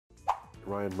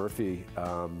Ryan Murphy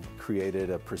created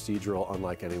a procedural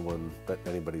unlike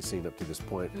anybody's seen up to this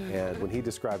point. And when he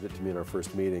described it to me in our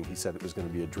first meeting, he said it was going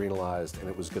to be adrenalized and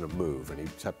it was going to move. And he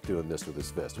kept doing this with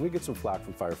his fist. And we get some flack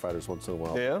from firefighters once in a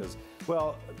while. Yeah? Because,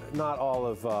 well, not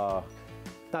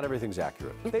everything's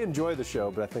accurate. They enjoy the show,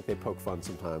 but I think they poke fun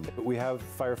sometimes. But we have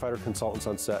firefighter consultants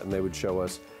on set, and they would show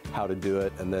us how to do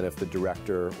it. And then if the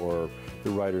director or the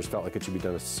writers felt like it should be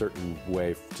done a certain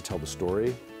way to tell the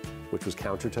story, which was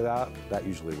counter to that, that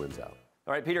usually wins out.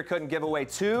 All right, Peter couldn't give away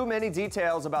too many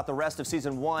details about the rest of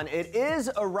season 1. It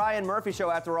is a Ryan Murphy show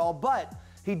after all, but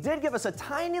he did give us a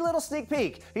tiny little sneak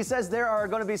peek. He says there are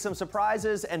going to be some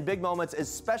surprises and big moments,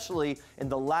 especially in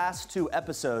the last 2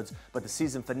 episodes. But the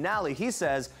season finale, he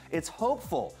says, it's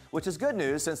hopeful, which is good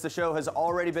news since the show has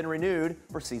already been renewed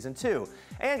for season 2.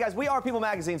 And guys, we are People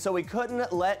Magazine, so we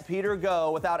couldn't let Peter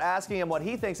go without asking him what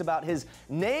he thinks about his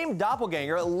named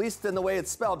doppelganger, at least in the way it's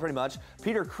spelled pretty much,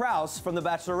 Peter Krause from The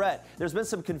Bachelorette. There's been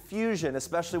some confusion,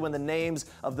 especially when the names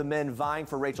of the men vying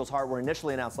for Rachel's heart were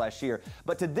initially announced last year.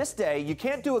 But to this day, you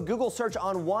can't do a Google search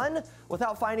on one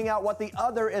without finding out what the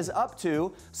other is up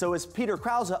to. So is Peter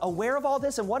Krause aware of all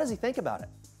this, and what does he think about it?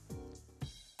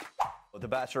 The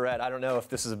Bachelorette, I don't know if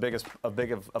this is as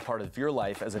big of a part of your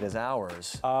life as it is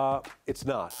ours. It's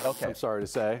not. Okay. I'm sorry to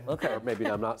say. Okay. Or maybe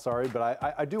I'm not sorry, but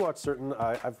I do watch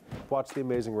I've watched The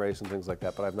Amazing Race and things like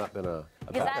that, but I've not been a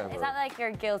Is that like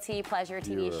your guilty pleasure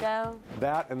TV show?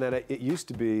 That, and then it used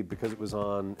to be, because it was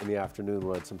on in the afternoon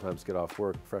when I'd sometimes get off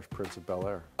work, Fresh Prince of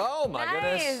Bel-Air. Oh my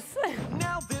Nice. goodness.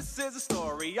 Now this is a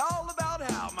story all about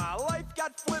how my life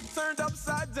got flipped, turned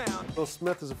upside down. Will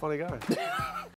Smith is a funny guy.